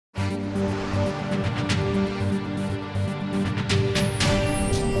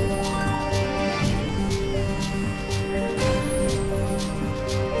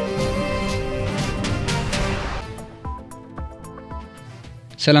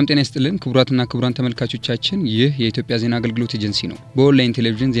ሰላም ጤና ይስጥልን ክቡራትና ክቡራን ተመልካቾቻችን ይህ የኢትዮጵያ ዜና አገልግሎት ኤጀንሲ ነው። በኦንላይን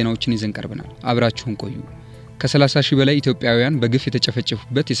ቴሌቪዥን ዜናዎችን ይዘን ቀርበናል። አብራችሁን ቆዩ። ከ30 ሺህ በላይ ኢትዮጵያውያን በግፍ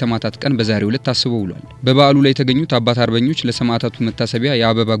የተጨፈጨፉበት የሰማዕታት ቀን በዛሬው ዕለት ታስቦ ውሏል። በበዓሉ ላይ የተገኙት አባት አርበኞች ለሰማዕታቱ መታሰቢያ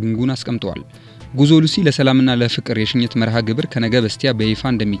የአበባ ጉንጉን አስቀምጠዋል። ጉዞ ሉሲ ለሰላምና ለፍቅር የሽኝት መርሃ ግብር ከነገ በስቲያ በይፋ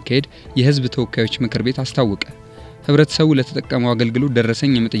እንደሚካሄድ የህዝብ ተወካዮች ምክር ቤት አስታወቀ። ህብረተሰቡ ለተጠቀመው አገልግሎት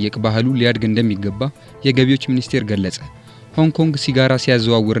ደረሰኝ የመጠየቅ ባህሉ ሊያድግ እንደሚገባ የገቢዎች ሚኒስቴር ገለጸ። ሆንግ ኮንግ ሲጋራ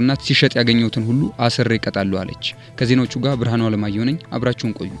ሲያዘዋውርና ሲሸጥ ያገኘውትን ሁሉ አስሬ ይቀጣሉ አለች። ከዜናዎቹ ጋር ብርሃኑ አለማየሁ ነኝ።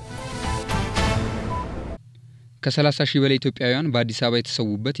 አብራችሁን ቆዩ። ከ30 ሺህ በላይ ኢትዮጵያውያን በአዲስ አበባ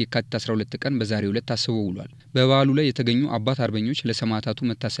የተሰዉበት የካቲት 12 ቀን በዛሬው ዕለት ታስቦ ውሏል። በበዓሉ ላይ የተገኙ አባት አርበኞች ለሰማዕታቱ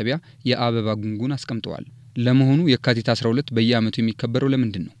መታሰቢያ የአበባ ጉንጉን አስቀምጠዋል። ለመሆኑ የካቲት 12 በየዓመቱ የሚከበረው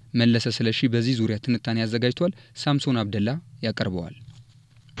ለምንድን ነው? መለሰ ስለሺ በዚህ ዙሪያ ትንታኔ ያዘጋጅቷል። ሳምሶን አብደላ ያቀርበዋል።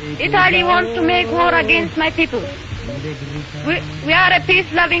 Italy wants to make war against my people. We are a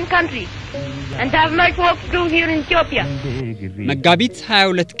peace-loving country and have much work to do here in Ethiopia. መጋቢት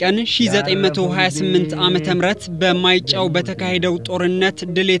 22 ቀን 1928 ዓመተ ምህረት በማይጫው በተካሄደው ጦርነት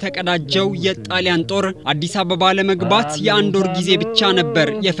ድል የተቀዳጀው የጣሊያን ጦር አዲስ አበባ ለመግባት የአንድ ወር ጊዜ ብቻ ነበር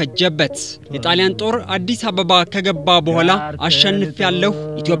የፈጀበት። የጣሊያን ጦር አዲስ አበባ ከገባ በኋላ አሸንፊያለሁ፣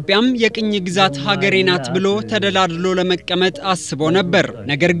 ኢትዮጵያም የቅኝ ግዛት ሀገሬ ናት ብሎ ተደላድሎ ለመቀመጥ አስቦ ነበር።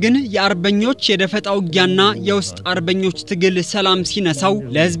 ነገር ግን የአርበኞች የደፈጣ ውጊያና የውስጥ አርበኞች ትግል ሰላም ሲነሳው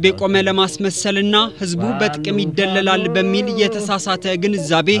ለህዝብ የቆመ ለማስመሰልና ህዝቡ በጥቅም ይደለላል በሚል የተሳሳተ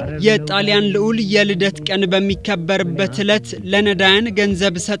ግንዛቤ የጣሊያን ልዑል የልደት ቀን በሚከበርበት ዕለት ለነዳያን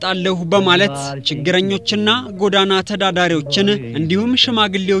ገንዘብ ሰጣለሁ በማለት ችግረኞችና ጎዳና ተዳዳሪዎችን እንዲሁም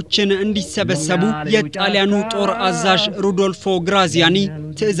ሽማግሌዎችን እንዲሰበሰቡ የጣሊያኑ ጦር አዛዥ ሩዶልፎ ግራዚያኒ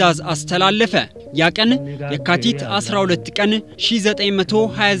ትዕዛዝ አስተላለፈ። ያ ቀን የካቲት 12 ቀን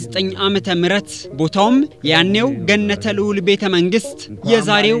 1929 ዓመተ ምህረት ቦታውም ያኔው ገነተ ልዑል ቤተ መንግስት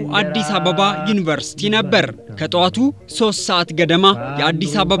የዛሬው አዲስ አበባ ዩኒቨርሲቲ ነበር። ከጧቱ 3 ሰዓት ገደማ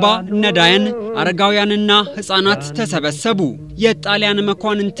የአዲስ አበባ ነዳያን አረጋውያንና ህፃናት ተሰበሰቡ። የጣሊያን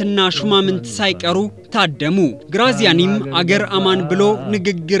መኳንንትና ሹማምንት ሳይቀሩ ታደሙ። ግራዚያኒም አገር አማን ብሎ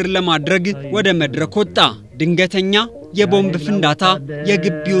ንግግር ለማድረግ ወደ መድረክ ወጣ። ድንገተኛ የቦምብ ፍንዳታ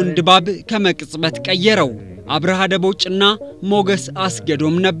የግቢውን ድባብ ከመቅጽበት ቀየረው። አብርሃ ደቦጭና ሞገስ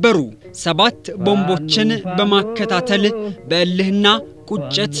አስገዶም ነበሩ። 7 ቦምቦችን በማከታተል በእልህና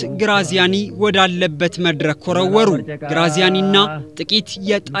ቁጭት ግራዚያኒ ወዳለበት መድረክ ወረወሩ። ግራዚያኒና ጥቂት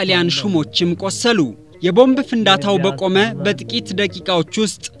የጣሊያን ሹሞችም ቆሰሉ። የቦምብ ፍንዳታው በቆመ በጥቂት ደቂቃዎች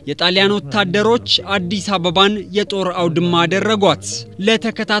ውስጥ የጣሊያን ወታደሮች አዲስ አበባን የጦር አውድማ አደረጓት።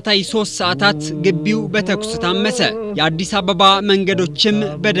 ለተከታታይ 3 ሰዓታት ግቢው በተኩስ ታመሰ። የአዲስ አበባ መንገዶችም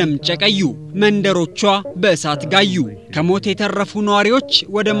በደም ጨቀዩ። መንደሮቿ በእሳት ጋዩ። ከሞት የተረፉ ነዋሪዎች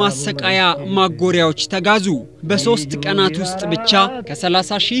ወደ ማሰቃያ ማጎሪያዎች ተጋዙ። በ3 ቀናት ውስጥ ብቻ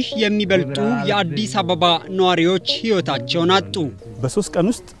ከ30 ሺህ የሚበልጡ የአዲስ አበባ ነዋሪዎች ህይወታቸውን አጡ። በ3 ቀን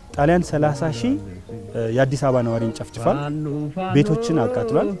ውስጥ ጣሊያን 30 ሺህ የአዲስ አበባ ነዋሪን ጨፍጭፏል። ቤቶችን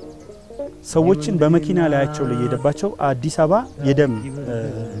አቃጥሏል። ሰዎችን በመኪና ላያቸው ላይ የደባቸው አዲስ አበባ የደም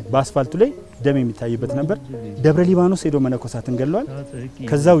በአስፋልቱ ላይ ደም የሚታይበት ነበር። ደብረ ሊባኖስ ሄዶ መነኮሳትን ገለዋል።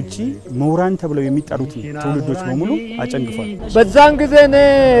 ከዛ ውጪ ምሁራን ተብለው የሚጠሩት ትውልዶች በሙሉ አጨንግፏል። በዛን ጊዜ እኔ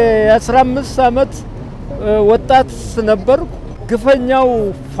 15 ዓመት ወጣት ነበር። ግፈኛው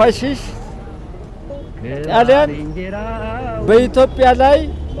ፋሺስት ጣሊያን በኢትዮጵያ ላይ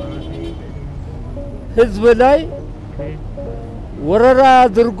ህዝብ ላይ ወረራ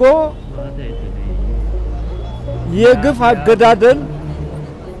አድርጎ የግፍ አገዳደል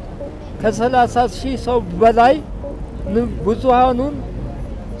ከ30 ሺህ ሰው በላይ ብዙሃኑን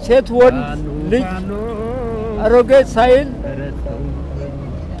ሴት ወንድ ልጅ አሮጌ ሳይል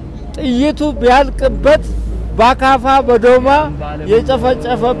ጥይቱ ቢያልቅበት ባካፋ በዶማ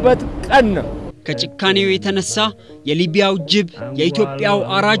የጨፈጨፈበት ቀን ነው። ከጭካኔው የተነሳ የሊቢያው ጅብ የኢትዮጵያው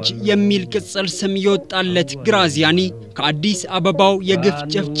አራጅ የሚል ቅጽል ስም ይወጣለት ግራዚያኒ ከአዲስ አበባው የግፍ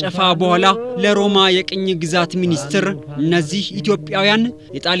ጭፍጨፋ በኋላ ለሮማ የቅኝ ግዛት ሚኒስትር እነዚህ ኢትዮጵያውያን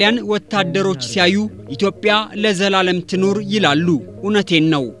የጣሊያን ወታደሮች ሲያዩ ኢትዮጵያ ለዘላለም ትኑር ይላሉ። እውነቴን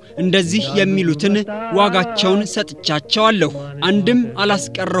ነው። እንደዚህ የሚሉትን ዋጋቸውን ሰጥቻቸዋለሁ፣ አንድም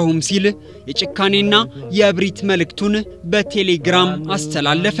አላስቀረሁም ሲል የጭካኔና የእብሪት መልእክቱን በቴሌግራም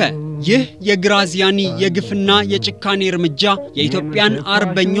አስተላለፈ። ይህ የግራዚያኒ የግፍና የጭካኔ እርምጃ የኢትዮጵያን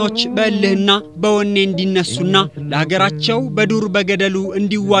አርበኞች በእልህና በወኔ እንዲነሱና ለሀገራቸው በዱር በገደሉ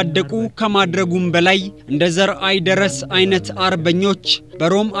እንዲዋደቁ ከማድረጉም በላይ እንደ ዘርአይ ደረስ አይነት አርበኞች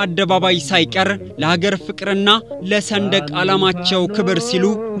በሮም አደባባይ ሳይቀር ለሀገር ፍቅርና ለሰንደቅ ዓላማቸው ክብር ሲሉ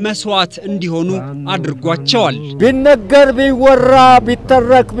መስዋዕት እንዲሆኑ አድርጓቸዋል። ቢነገር ቢወራ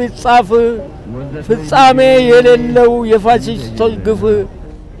ቢተረክ ቢጻፍ ፍጻሜ የሌለው የፋሺስቶች ግፍ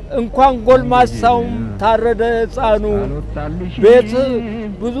እንኳን ጎልማሳውም ታረደ ሕፃኑ ቤት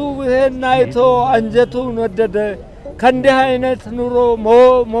ብዙ ይሄን አይቶ አንጀቱን ወደደ ከእንዲህ አይነት ኑሮ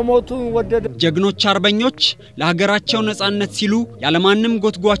መሞቱን ወደደ። ጀግኖች አርበኞች ለሀገራቸው ነጻነት ሲሉ ያለማንም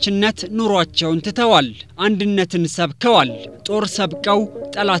ጎትጓችነት ኑሯቸውን ትተዋል። አንድነትን ሰብከዋል። ጦር ሰብቀው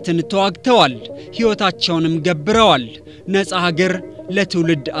ጠላትን ተዋግተዋል። ሕይወታቸውንም ገብረዋል። ነጻ ሀገር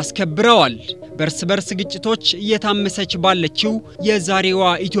ለትውልድ አስከብረዋል። በርስ በርስ ግጭቶች እየታመሰች ባለችው የዛሬዋ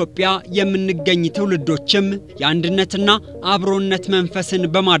ኢትዮጵያ የምንገኝ ትውልዶችም የአንድነትና አብሮነት መንፈስን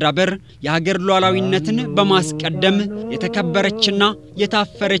በማዳበር የሀገር ሉዓላዊነትን በማስቀደም የተከበረችና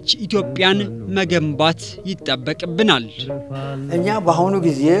የታፈረች ኢትዮጵያን መገንባት ይጠበቅብናል። እኛ በአሁኑ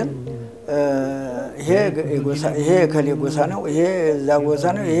ጊዜ ይሄ ከሌ ጎሳ ነው ይሄ ዛጎሳ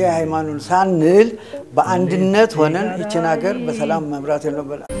ነው ይሄ ሃይማኖት ሳንል በአንድነት ሆነን እቺን ሀገር በሰላም መምራት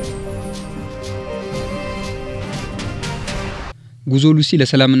የለበላ። ጉዞ ሉሲ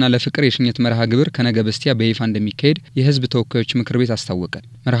ለሰላምና ለፍቅር የሽኝት መርሃ ግብር ከነገ በስቲያ በይፋ እንደሚካሄድ የህዝብ ተወካዮች ምክር ቤት አስታወቀ።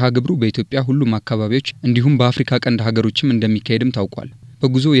 መርሃ ግብሩ በኢትዮጵያ ሁሉም አካባቢዎች እንዲሁም በአፍሪካ ቀንድ ሀገሮችም እንደሚካሄድም ታውቋል።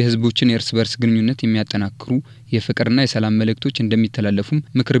 በጉዞ የህዝቦችን የእርስ በርስ ግንኙነት የሚያጠናክሩ የፍቅርና የሰላም መልእክቶች እንደሚተላለፉም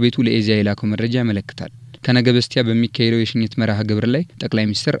ምክር ቤቱ ለኢዜአ የላከው መረጃ ያመለክታል። ከነገ በስቲያ በሚካሄደው የሽኝት መርሃ ግብር ላይ ጠቅላይ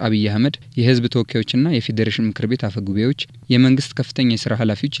ሚኒስትር አብይ አህመድ፣ የህዝብ ተወካዮችና የፌዴሬሽን ምክር ቤት አፈጉባኤዎች፣ የመንግስት ከፍተኛ የሥራ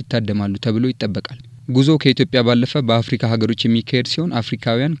ኃላፊዎች ይታደማሉ ተብሎ ይጠበቃል። ጉዞ ከኢትዮጵያ ባለፈ በአፍሪካ ሀገሮች የሚካሄድ ሲሆን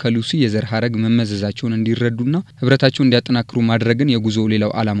አፍሪካውያን ከሉሲ የዘር ሐረግ መመዘዛቸውን እንዲረዱና ህብረታቸውን እንዲያጠናክሩ ማድረግን የጉዞው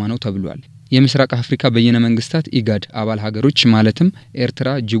ሌላው ዓላማ ነው ተብሏል። የምስራቅ አፍሪካ በየነ መንግስታት ኢጋድ አባል ሀገሮች ማለትም ኤርትራ፣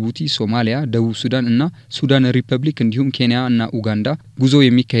 ጅቡቲ፣ ሶማሊያ፣ ደቡብ ሱዳን እና ሱዳን ሪፐብሊክ እንዲሁም ኬንያ እና ኡጋንዳ ጉዞ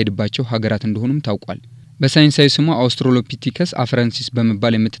የሚካሄድባቸው ሀገራት እንደሆኑም ታውቋል። በሳይንሳዊ ስሟ አውስትራሎፒቲከስ አፍራንሲስ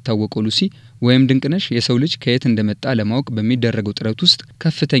በመባል የምትታወቀው ሉሲ ወይም ድንቅነሽ የሰው ልጅ ከየት እንደመጣ ለማወቅ በሚደረገው ጥረት ውስጥ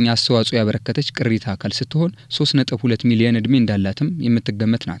ከፍተኛ አስተዋጽኦ ያበረከተች ቅሪተ አካል ስትሆን 3.2 ሚሊዮን እድሜ እንዳላትም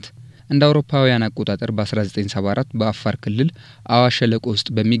የምትገመት ናት። እንደ አውሮፓውያን አቆጣጠር በ1974 በአፋር ክልል አዋሽ ሸለቆ ውስጥ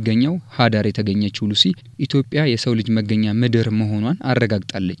በሚገኘው ሀዳር የተገኘችው ሉሲ ኢትዮጵያ የሰው ልጅ መገኛ ምድር መሆኗን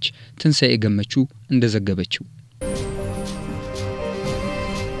አረጋግጣለች። ትንሳኤ ገመቹ እንደዘገበችው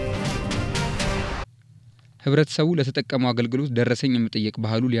ህብረተሰቡ ለተጠቀመው አገልግሎት ደረሰኝ የመጠየቅ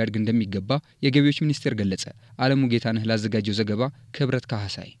ባህሉ ሊያድግ እንደሚገባ የገቢዎች ሚኒስቴር ገለጸ። አለሙ ጌታነህ ላዘጋጀው ዘገባ ክብረት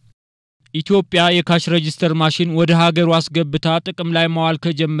ካህሳይ። ኢትዮጵያ የካሽ ሬጂስተር ማሽን ወደ ሀገሩ አስገብታ ጥቅም ላይ ማዋል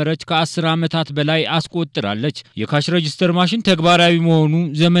ከጀመረች ከ10 ዓመታት በላይ አስቆጥራለች። የካሽ ሬጂስተር ማሽን ተግባራዊ መሆኑ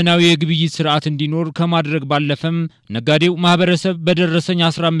ዘመናዊ የግብይት ስርዓት እንዲኖር ከማድረግ ባለፈም ነጋዴው ማህበረሰብ በደረሰኝ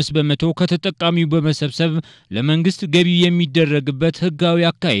 15% ከተጠቃሚው በመሰብሰብ ለመንግስት ገቢ የሚደረግበት ህጋዊ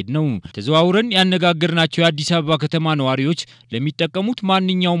አካሄድ ነው። ተዘዋውረን ያነጋገርናቸው የአዲስ አበባ ከተማ ነዋሪዎች ለሚጠቀሙት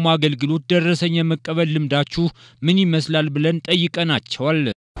ማንኛውም አገልግሎት ደረሰኝ የመቀበል ልምዳችሁ ምን ይመስላል ብለን ጠይቀናቸዋል።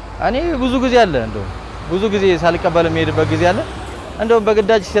 እኔ ብዙ ጊዜ አለ እንደው ብዙ ጊዜ ሳልቀበል የሚሄድበት ጊዜ አለ እንደው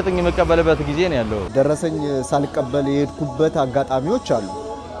በግዳጅ ሲሰጥኝ የመቀበልበት ጊዜ ነው ያለው። ደረሰኝ ሳልቀበል የሄድኩበት አጋጣሚዎች አሉ።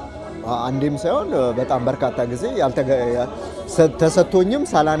 አንዴም ሳይሆን በጣም በርካታ ጊዜ ተሰጥቶኝም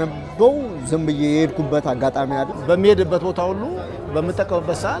ሳላነበው ዝም ብዬ የሄድኩበት አጋጣሚ አለ። በሚሄድበት ቦታ ሁሉ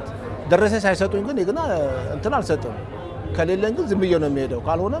በመጠቀምበት ሰዓት ደረሰኝ ሳይሰጡኝ ግን ይግና እንትን አልሰጥም። ከሌለኝ ግን ዝም ብዬ ነው የሚሄደው።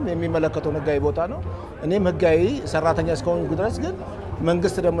 ካልሆነም የሚመለከተው ህጋዊ ቦታ ነው። እኔም ህጋዊ ሰራተኛ እስከሆንኩ ድረስ ግን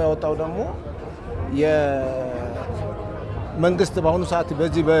መንግስት ደግሞ ያወጣው ደግሞ የመንግስት በአሁኑ ሰዓት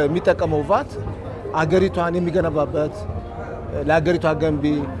በዚህ በሚጠቀመው ቫት አገሪቷን የሚገነባበት ለአገሪቷ ገንቢ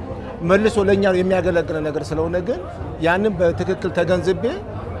መልሶ ለኛ የሚያገለግል ነገር ስለሆነ ግን ያንን በትክክል ተገንዝቤ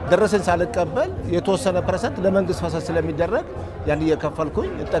ደረሰኝ ሳልቀበል የተወሰነ % ለመንግስት ፈሰስ ስለሚደረግ ያን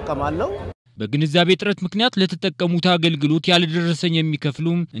እየከፈልኩኝ እጠቀማለሁ። በግንዛቤ ጥረት ምክንያት ለተጠቀሙት አገልግሎት ያለ ደረሰኝ የሚከፍሉ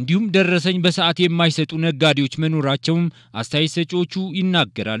እንዲሁም ደረሰኝ በሰዓት የማይሰጡ ነጋዴዎች መኖራቸው አስተያየት ሰጪዎቹ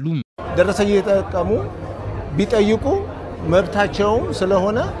ይናገራሉ። ደረሰኝ እየተጠቀሙ ቢጠይቁ መብታቸው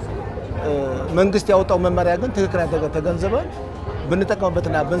ስለሆነ መንግስት ያወጣው መመሪያ ግን ትክክል ተገንዝበን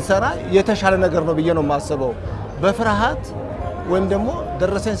ብንጠቀምበትና ብንሰራ የተሻለ ነገር ነው ብዬ ነው የማስበው። በፍርሃት ወይም ደግሞ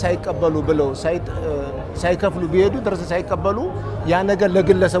ደረሰኝ ሳይቀበሉ ብለው ሳይከፍሉ ቢሄዱ ደረሰኝ ሳይቀበሉ ያ ነገር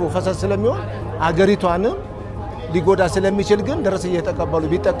ለግለሰቡ ፈሰስ ስለሚሆን አገሪቷንም ሊጎዳ ስለሚችል ግን ደረሰኝ እየተቀበሉ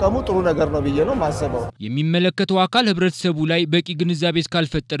ቢጠቀሙ ጥሩ ነገር ነው ብዬ ነው ማሰበው። የሚመለከተው አካል ህብረተሰቡ ላይ በቂ ግንዛቤ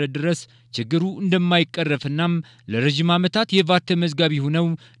እስካልፈጠረ ድረስ ችግሩ እንደማይቀረፍናም ለረጅም ዓመታት የቫት ተመዝጋቢ ሆነው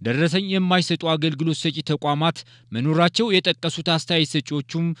ደረሰኝ የማይሰጡ አገልግሎት ሰጪ ተቋማት መኖራቸው የጠቀሱት አስተያየት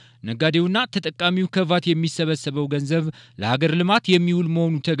ሰጪዎቹም ነጋዴውና ተጠቃሚው ከቫት የሚሰበሰበው ገንዘብ ለሀገር ልማት የሚውል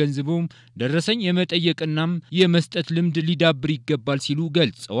መሆኑ ተገንዝበው ደረሰኝ የመጠየቅናም የመስጠት ልምድ ሊዳብር ይገባል ሲሉ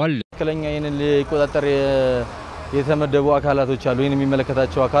ገልጸዋል። ትክክለኛ ይሄንን ሊቆጣጠር የተመደቡ አካላቶች አሉ። ይሄን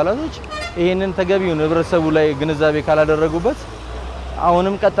የሚመለከታቸው አካላቶች ይሄንን ተገቢውን ህብረተሰቡ ላይ ግንዛቤ ካላደረጉበት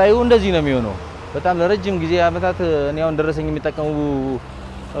አሁንም ቀጣዩ እንደዚህ ነው የሚሆነው። በጣም ለረጅም ጊዜ ዓመታት እኔ አሁን ደረሰኝ የሚጠቀሙ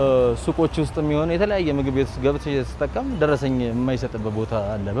ሱቆች ውስጥ የሚሆን የተለያየ ምግብ ቤት ገብቼ ተጠቀም ደረሰኝ የማይሰጥበት ቦታ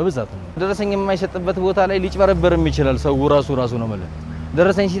አለ በብዛት ነው ደረሰኝ የማይሰጥበት ቦታ ላይ ሊጭበረበርም ይችላል ሰው ራሱ ነው ማለት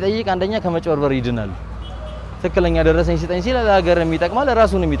ደረሰኝ ሲጠይቅ አንደኛ ከመጭበርበር ይድናል ትክክለኛ ደረሰኝ ሲጠይቅ ሲል ለሀገርም ይጠቅማል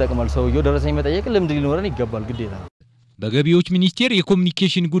ለራሱንም ይጠቅማል ሰውየው ደረሰኝ መጠየቅ ልምድ ሊኖረን ይገባል ግዴታ በገቢዎች ሚኒስቴር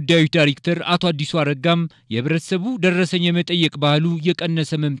የኮሙኒኬሽን ጉዳዮች ዳይሬክተር አቶ አዲሱ አረጋም የህብረተሰቡ ደረሰኝ የመጠየቅ ባህሉ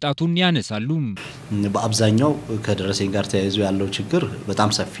የቀነሰ መምጣቱን ያነሳሉ በአብዛኛው ከደረሰኝ ጋር ተያይዞ ያለው ችግር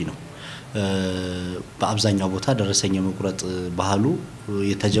በጣም ሰፊ ነው በአብዛኛው ቦታ ደረሰኝ የመቁረጥ ባህሉ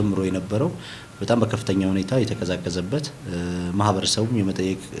የተጀምሮ የነበረው በጣም በከፍተኛ ሁኔታ የተቀዛቀዘበት ማህበረሰቡም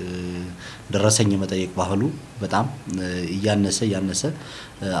የመጠየቅ ደረሰኝ የመጠየቅ ባህሉ በጣም ያነሰ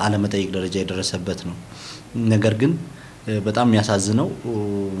አለመጠየቅ ደረጃ የደረሰበት ነው ነገር ግን በጣም የሚያሳዝነው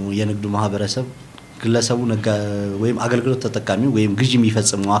የንግዱ ማህበረሰብ ግለሰቡ ወይም አገልግሎት ተጠቃሚ ወይም ግዢ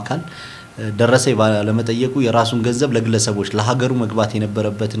የሚፈጽመው አካል ደረሰኝ ባለመጠየቁ የራሱን ገንዘብ ለግለሰቦች ለሀገሩ መግባት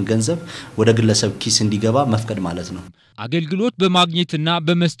የነበረበትን ገንዘብ ወደ ግለሰብ ኪስ እንዲገባ መፍቀድ ማለት ነው አገልግሎት በማግኘትና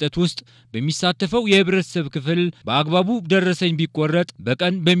በመስጠት ውስጥ በሚሳተፈው የህብረተሰብ ክፍል በአግባቡ ደረሰኝ ቢቆረጥ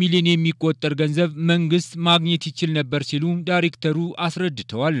በቀን በሚሊዮን የሚቆጠር ገንዘብ መንግስት ማግኘት ይችል ነበር ሲሉ ዳይሬክተሩ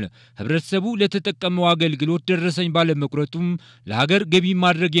አስረድተዋል ህብረተሰቡ ለተጠቀመው አገልግሎት ደረሰኝ ባለመቁረጡም ለሀገር ገቢ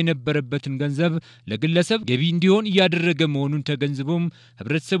ማድረግ የነበረበትን ገንዘብ ለግለሰብ ገቢ እንዲሆን ያደረገ መሆኑን ተገንዝቦም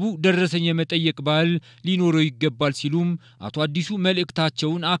ህብረተሰቡ ደረሰኝ የመጠየቅ ባህል ሊኖረው ይገባል ሲሉም አቶ አዲሱ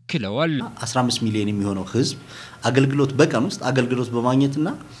መልእክታቸውን አክለዋል 15 ሚሊዮን የሚሆነው ህዝብ አገልግሎት በቀን ውስጥ አገልግሎት በማግኘትና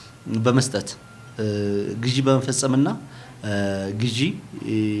በመስጠት ግዢ በመፈጸምና ግዢ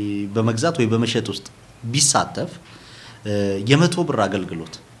በመግዛት ወይ በመሸጥ ውስጥ ቢሳተፍ የ100 ብር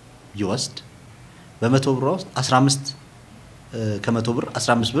አገልግሎት ይወስድ በ100 ብር ውስጥ 15 ከ100 ብር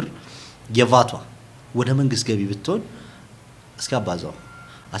 15 ብር የቫቷ ወደ መንግስት ገቢ ብትሆን እስካባዛው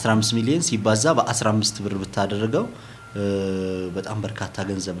 15 ሚሊዮን ሲባዛ በ15 ብር ብታደርገው በጣም በርካታ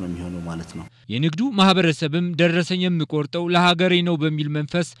ገንዘብ ነው የሚሆነው ማለት ነው የንግዱ ማህበረሰብም ደረሰኝ የሚቆርጠው ለሀገሬ ነው በሚል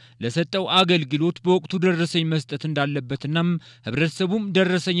መንፈስ ለሰጠው አገልግሎት በወቅቱ ደረሰኝ መስጠት እንዳለበትናም ህብረተሰቡም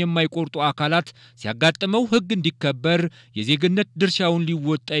ደረሰኝ የማይቆርጡ አካላት ሲያጋጥመው ህግ እንዲከበር የዜግነት ድርሻውን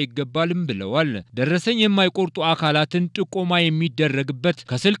ሊወጣ ይገባልም ብለዋል ደረሰኝ የማይቆርጡ አካላትን ጥቆማ የሚደረግበት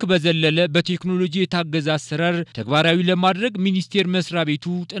ከስልክ በዘለለ በቴክኖሎጂ የታገዘ አሰራር ተግባራዊ ለማድረግ ሚኒስቴር መስሪያ ቤቱ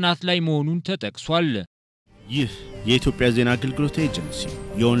ጥናት ላይ መሆኑን ተጠቅሷል ይህ የኢትዮጵያ ዜና አገልግሎት ኤጀንሲ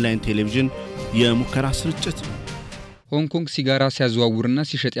የኦንላይን ቴሌቪዥን የሙከራ ስርጭት ነው ሆንግ ኮንግ ሲጋራ ሲያዘዋውርና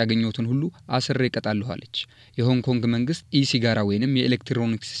ሲሸጥ ያገኘውትን ሁሉ አስሬ ይቀጣለሁ አለች የሆንግ ኮንግ መንግስት ሲጋራ ወይንም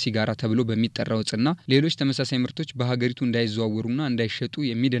የኤሌክትሮኒክስ ሲጋራ ተብሎ በሚጠራው ጽና ሌሎች ተመሳሳይ ምርቶች በሀገሪቱ እንዳይዘዋወሩና እንዳይሸጡ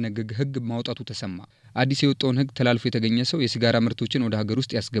የሚደነግግ ህግ ማውጣቱ ተሰማ አዲስ የወጣውን ህግ ተላልፎ የተገኘ ሰው የሲጋራ ምርቶችን ወደ ሀገር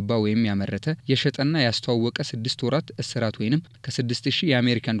ውስጥ ያስገባ ወይም ያመረተ የሸጠና ያስተዋወቀ 6 ወራት እስራት ወይንም ከ6000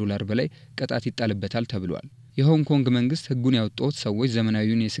 የአሜሪካን ዶላር በላይ ቅጣት ይጣልበታል ተብሏል የሆንግ ኮንግ መንግስት ህጉን ያወጣው ሰዎች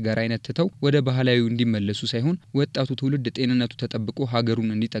ዘመናዊውን የሲጋራ አይነት ተተው ወደ ባህላዊው እንዲመለሱ ሳይሆን ወጣቱ ትውልድ ጤንነቱ ተጠብቆ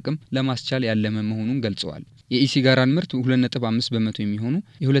ሀገሩን እንዲጠቅም ለማስቻል ያለመ መሆኑን ገልጸዋል የሲጋራን ምርት 2.5% የሚሆኑ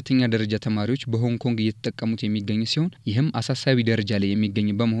የሁለተኛ ደረጃ ተማሪዎች በሆንግ ኮንግ እየተጠቀሙት የሚገኙ ሲሆን ይህም አሳሳቢ ደረጃ ላይ የሚገኝ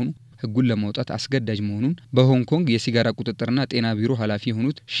በመሆኑ ህጉን ለማውጣት አስገዳጅ መሆኑን በሆንግ ኮንግ የሲጋራ ቁጥጥርና ጤና ቢሮ ኃላፊ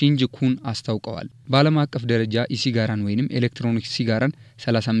የሆኑት ሺንጅ ኩን አስታውቀዋል በዓለም አቀፍ ደረጃ ሲጋራን ወይንም ኤሌክትሮኒክስ ሲጋራን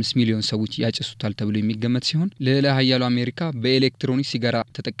 35 ሚሊዮን ሰዎች ያጨሱታል ተብሎ የሚገመት ሲሆን ለሀያሉ አሜሪካ በኤሌክትሮኒክስ ሲጋራ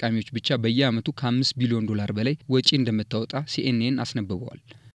ተጠቃሚዎች ብቻ በየአመቱ ከ5 ቢሊዮን ዶላር በላይ ወጪ እንደምታወጣ CNN አስነብበዋል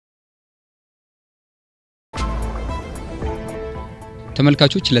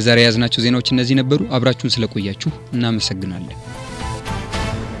ተመልካቾች ለዛሬ ያዝናቸው ዜናዎች እነዚህ ነበሩ አብራችሁን ስለቆያችሁ እናመሰግናለን